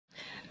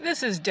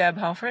This is Deb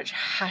Helfrich,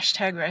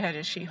 hashtag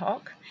Redheaded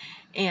She-Hulk,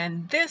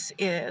 and this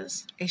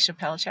is a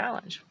Chappelle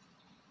Challenge.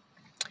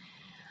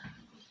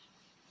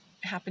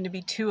 It happened to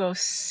be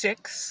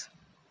 2:06,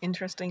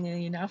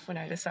 interestingly enough, when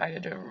I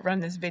decided to run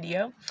this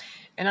video,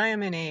 and I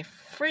am in a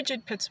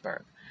frigid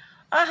Pittsburgh.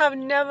 I have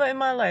never in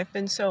my life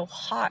been so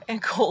hot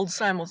and cold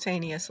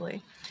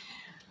simultaneously.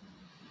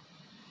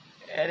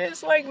 It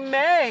is like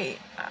May.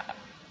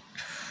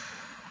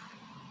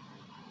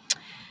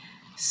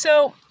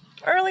 So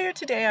earlier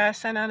today, I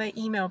sent out an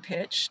email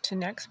pitch to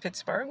Next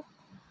Pittsburgh,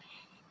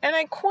 and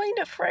I coined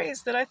a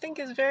phrase that I think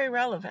is very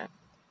relevant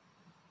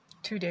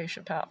to Dave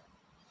Chappelle.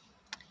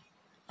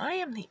 I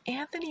am the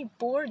Anthony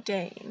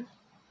Bourdain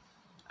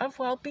of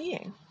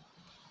Wellbeing.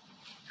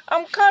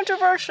 I'm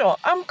controversial.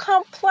 I'm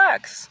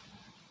complex.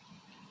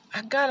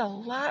 I got a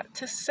lot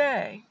to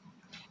say.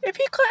 If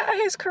he got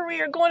his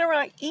career going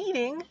around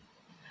eating,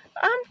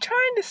 I'm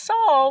trying to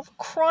solve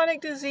chronic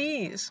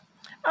disease.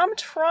 I'm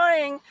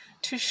trying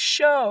to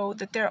show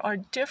that there are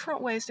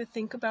different ways to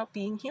think about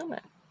being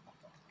human.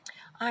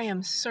 I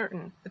am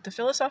certain that the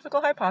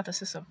philosophical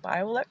hypothesis of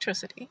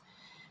bioelectricity,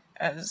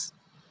 as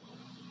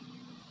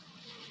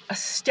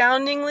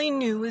astoundingly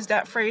new as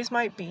that phrase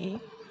might be,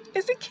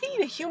 is the key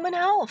to human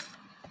health.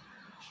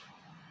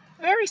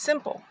 Very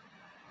simple.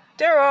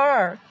 There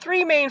are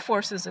three main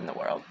forces in the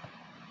world: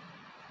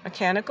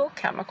 mechanical,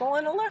 chemical,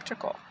 and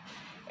electrical.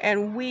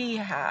 And we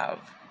have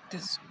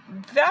this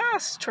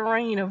vast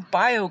terrain of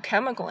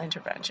biochemical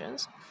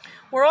interventions.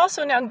 We're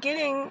also now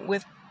getting,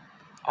 with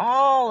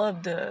all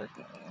of the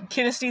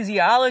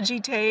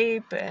kinesthesiology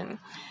tape and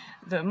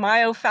the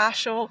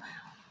myofascial,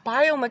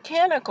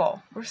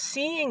 biomechanical. We're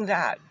seeing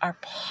that our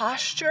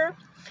posture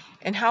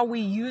and how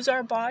we use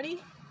our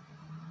body.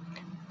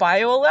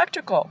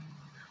 Bioelectrical.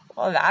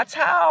 Well, that's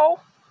how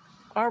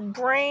our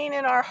brain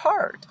and our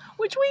heart,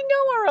 which we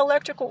know are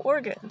electrical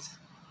organs,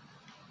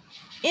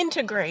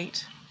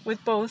 integrate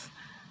with both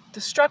the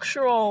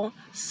structural,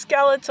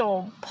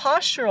 skeletal,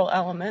 postural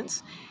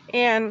elements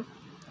and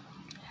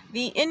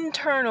the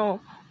internal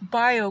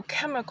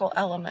biochemical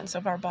elements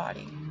of our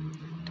body.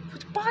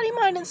 It's body,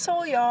 mind, and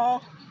soul,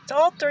 y'all. It's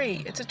all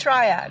three. It's a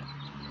triad.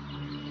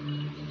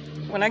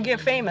 When I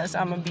get famous,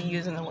 I'm going to be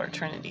using the word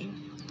Trinity.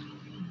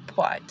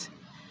 But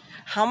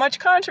how much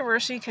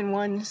controversy can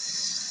one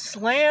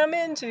slam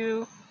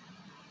into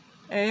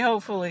a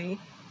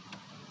hopefully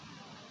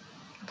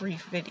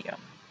brief video?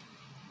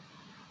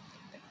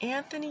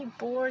 Anthony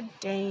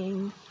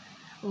Bourdain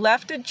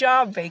left a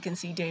job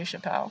vacancy, Dave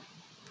Chappelle,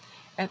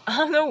 and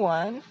I'm the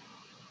one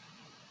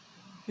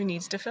who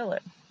needs to fill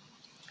it.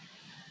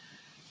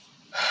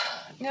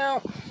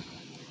 Now,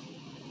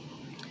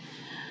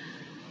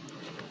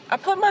 I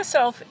put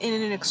myself in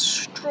an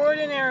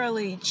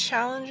extraordinarily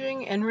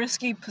challenging and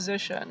risky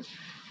position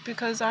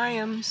because I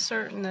am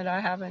certain that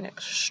I have an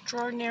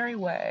extraordinary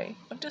way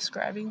of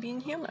describing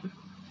being human.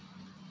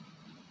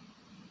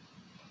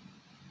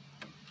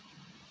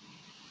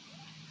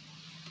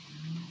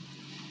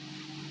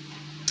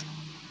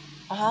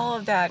 All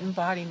of that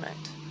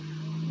embodiment.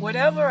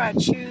 Whatever I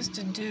choose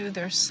to do,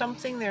 there's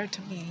something there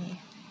to be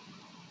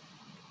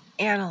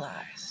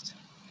analyzed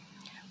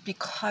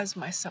because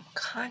my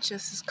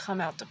subconscious has come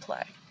out to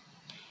play.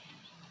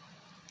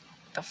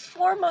 The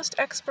foremost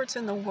experts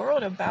in the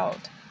world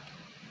about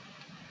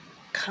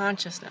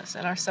consciousness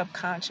and our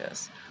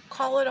subconscious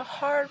call it a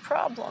hard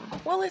problem.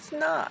 Well, it's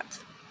not.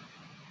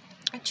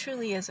 It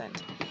truly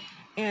isn't.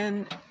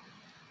 And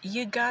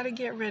you got to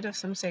get rid of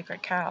some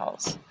sacred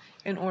cows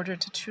in order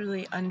to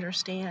truly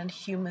understand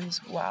humans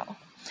well.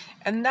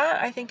 And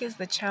that, I think, is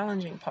the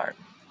challenging part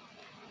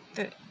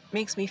that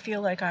makes me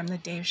feel like I'm the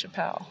Dave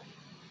Chappelle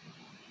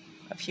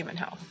of human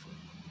health.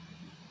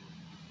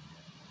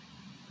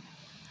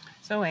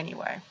 So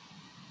anyway,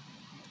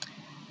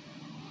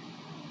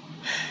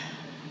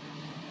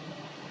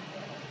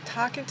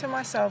 talking to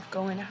myself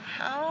going,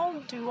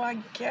 how do I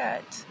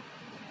get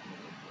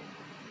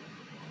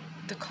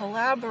the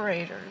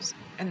collaborators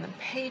and the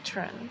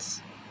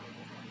patrons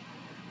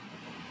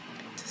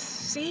to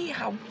see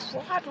how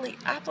broadly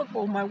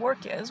applicable my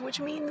work is, which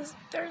means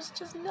there's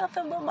just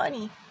nothing but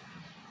money.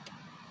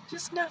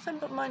 Just nothing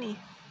but money.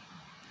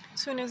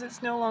 As soon as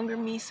it's no longer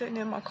me sitting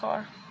in my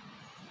car.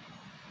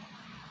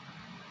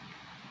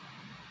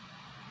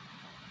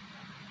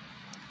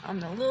 I'm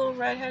the little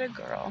redheaded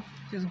girl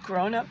who's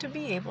grown up to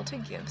be able to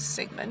give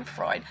Sigmund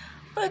Freud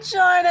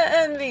vagina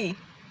envy.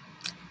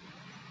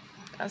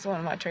 That's one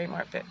of my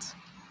trademark bits.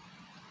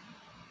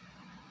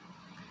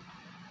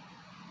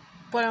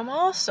 But I'm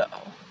also,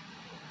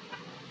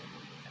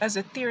 as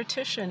a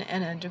theoretician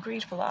and a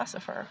degreed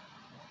philosopher,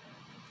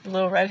 the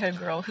little redhead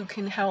girl who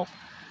can help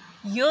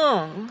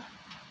Jung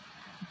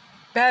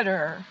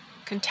better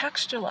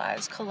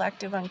contextualize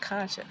collective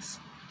unconscious.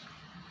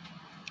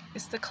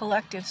 It's the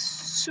collective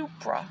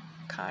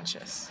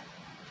supra-conscious.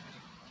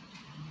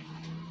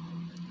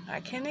 I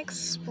can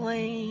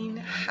explain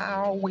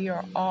how we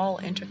are all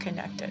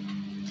interconnected.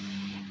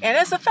 And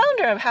as the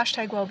founder of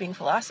hashtag Wellbeing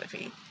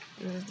Philosophy,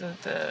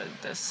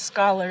 the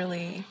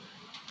scholarly,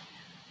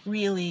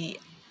 really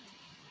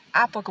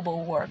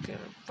applicable work.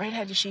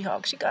 Redheaded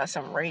She-Hulk, she got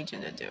some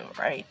raging to do,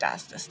 right?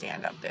 That's the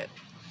stand-up bit.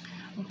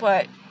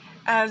 But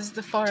as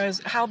far as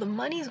how the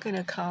money's going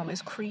to come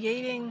is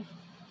creating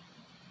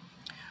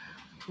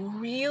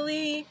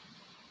really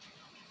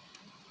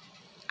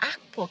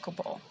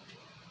applicable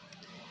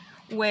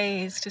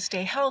ways to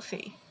stay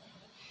healthy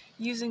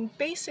using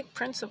basic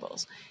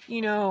principles.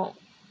 You know,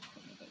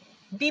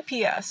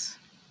 BPS,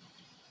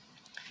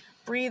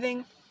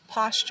 breathing,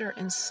 posture,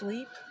 and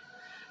sleep.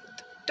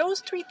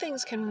 Those 3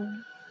 things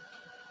can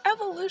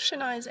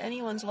evolutionize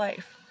anyone's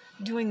life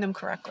doing them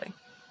correctly.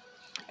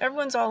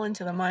 Everyone's all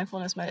into the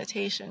mindfulness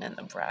meditation and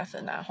the breath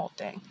and that whole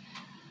thing.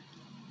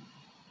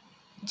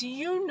 Do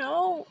you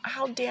know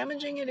how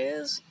damaging it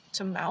is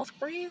to mouth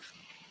breathe?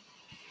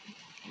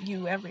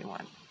 You,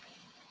 everyone.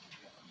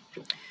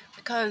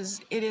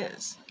 Because it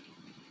is.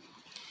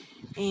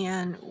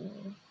 And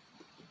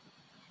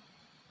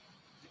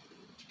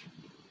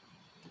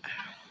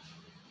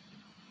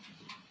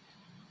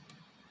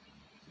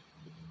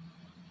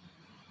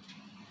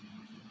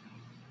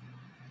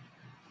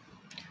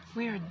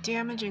we are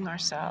damaging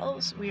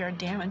ourselves. We are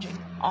damaging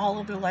all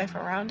of the life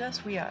around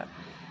us. We are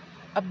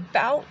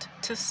about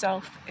to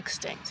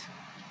self-extinct.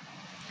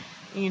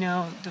 You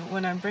know,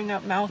 when I bring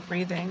up mouth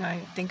breathing, I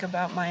think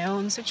about my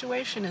own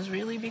situation is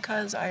really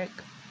because I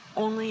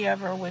only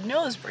ever would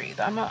nose breathe.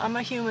 I'm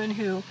a human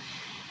who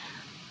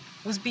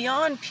was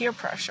beyond peer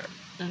pressure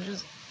and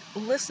just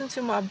listen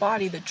to my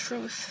body, the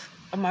truth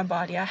of my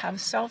body. I have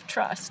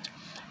self-trust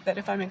that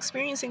if I'm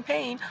experiencing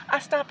pain, I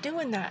stop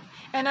doing that.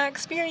 And I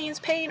experience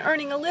pain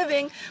earning a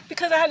living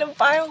because I had to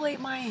violate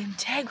my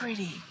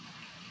integrity.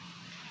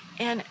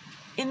 And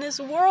in this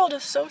world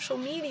of social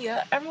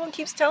media, everyone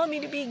keeps telling me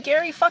to be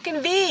Gary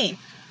fucking V.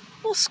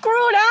 Well, screw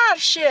that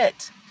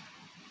shit.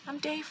 I'm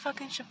Dave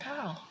fucking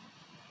Chappelle.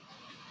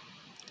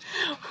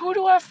 Who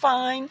do I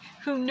find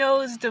who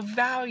knows the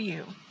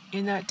value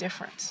in that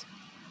difference?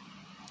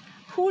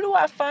 Who do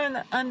I find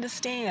that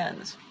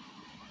understands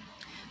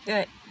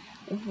that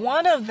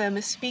one of them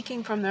is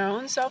speaking from their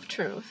own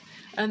self-truth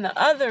and the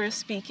other is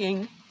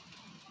speaking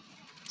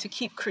to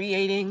keep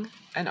creating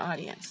an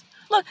audience?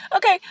 Look,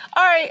 okay,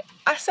 all right,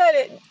 I said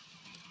it.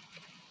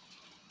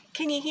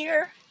 Can you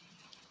hear?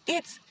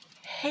 It's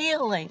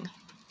hailing.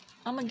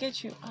 I'm gonna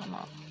get you. I'm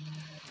gonna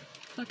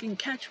fucking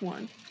catch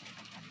one.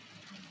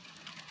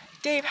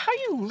 Dave, how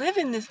you live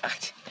in this?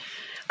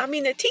 I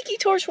mean, the tiki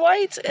torch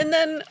whites, and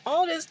then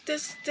all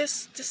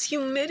this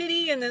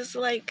humidity and this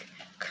like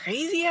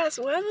crazy ass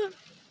weather.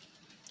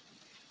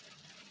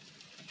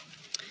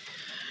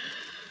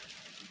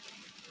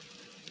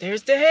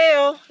 There's the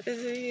hail.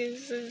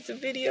 Is the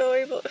video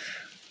able?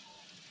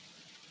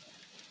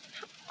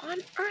 How on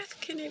earth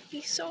can it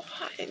be so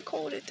hot and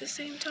cold at the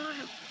same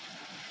time?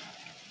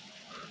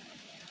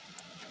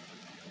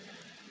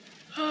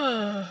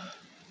 Oh.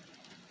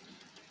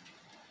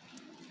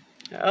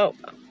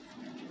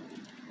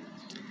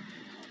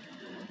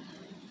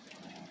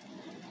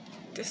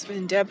 This has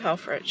been Deb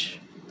Helfrich.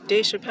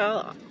 Dave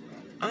Chappelle,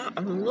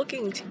 I'm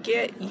looking to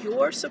get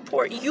your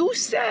support. You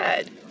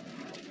said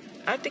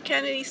at the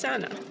Kennedy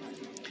Center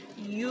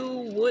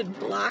you would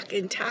block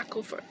and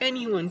tackle for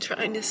anyone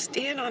trying to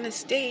stand on a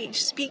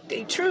stage, speak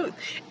their truth.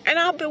 And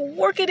I've been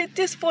working at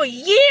this for a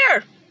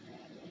year.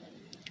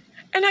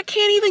 And I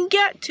can't even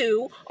get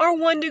to our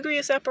 1 degree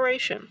of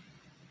separation.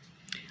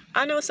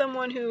 I know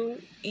someone who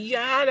you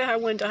had to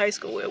have went to high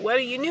school with.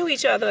 Whether you knew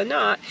each other or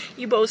not,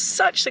 you're both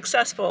such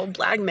successful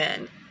black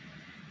men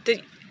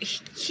that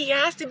he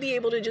has to be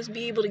able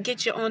to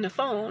get you on the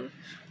phone.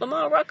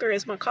 Lamar Rucker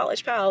is my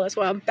college pal. That's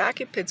why I'm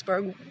back in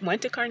Pittsburgh.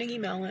 Went to Carnegie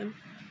Mellon.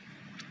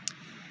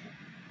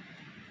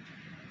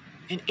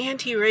 And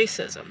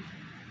anti-racism.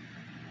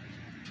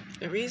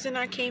 The reason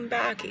I came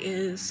back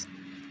is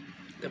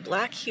the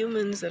black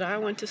humans that I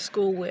went to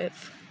school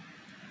with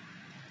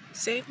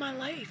saved my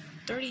life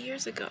 30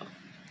 years ago.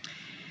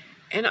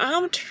 And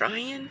I'm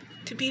trying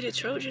to be the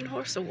Trojan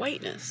horse of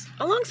whiteness.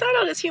 Alongside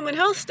all this human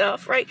health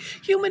stuff, right?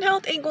 Human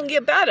health ain't gonna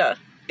get better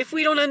if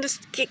we don't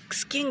get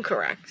skin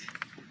correct.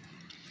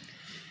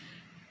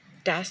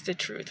 That's the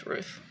truth,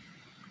 Ruth.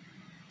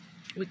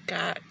 We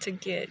got to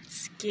get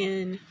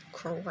skin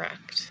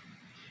correct.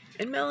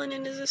 And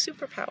melanin is a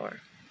superpower.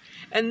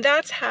 And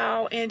that's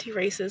how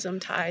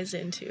anti-racism ties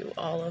into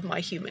all of my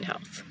human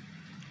health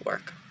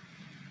work.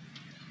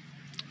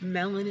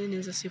 Melanin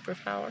is a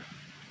superpower.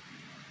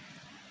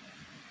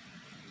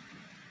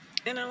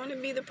 And I want to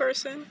be the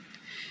person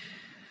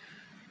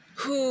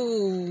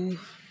who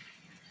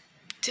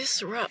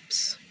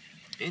disrupts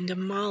and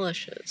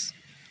demolishes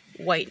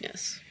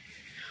whiteness,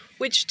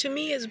 which to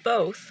me is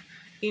both,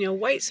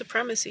 white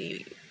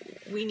supremacy.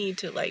 We need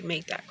to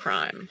make that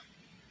crime.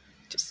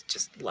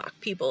 Just lock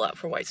people up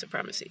for white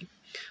supremacy.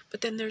 But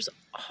then there's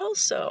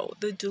also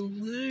the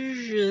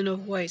delusion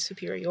of white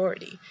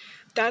superiority.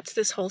 That's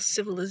this whole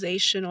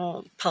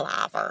civilizational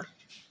palaver,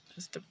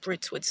 as the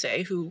Brits would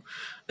say, who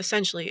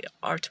essentially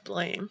are to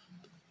blame.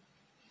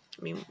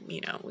 I mean,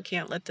 we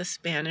can't let the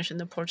Spanish and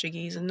the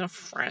Portuguese and the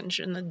French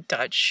and the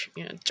Dutch,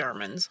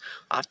 Germans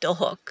off the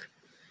hook.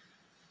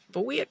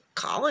 But we a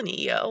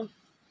colony, yo,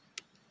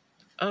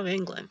 of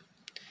England.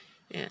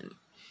 And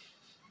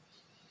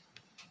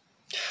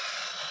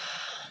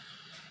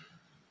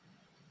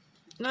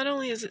not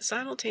only is it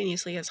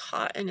simultaneously as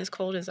hot and as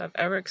cold as I've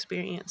ever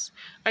experienced,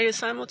 I just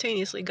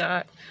simultaneously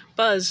got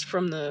buzzed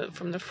from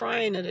the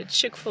frying of the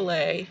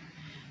Chick-fil-A.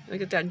 I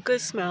get that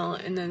good smell,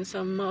 and then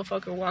some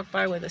motherfucker walked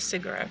by with a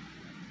cigarette.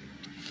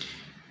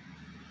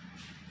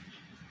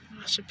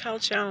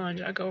 Chappelle challenge.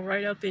 I go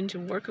right up into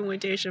working with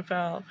Dave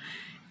Chappelle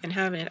and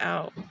having it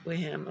out with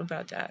him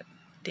about that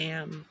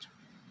damn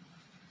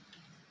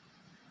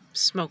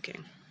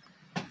smoking.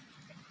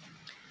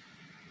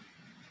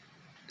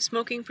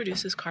 Smoking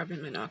produces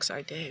carbon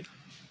monoxide, Dave.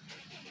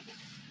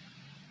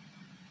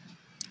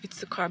 It's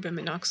the carbon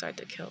monoxide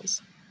that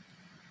kills.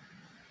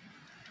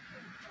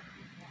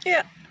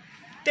 Yeah,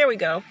 there we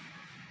go.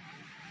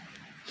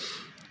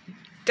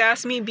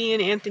 That's me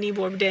being Anthony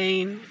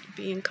Bourdain,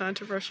 being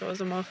controversial as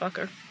a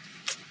motherfucker.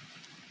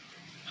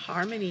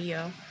 Harmony,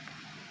 yo.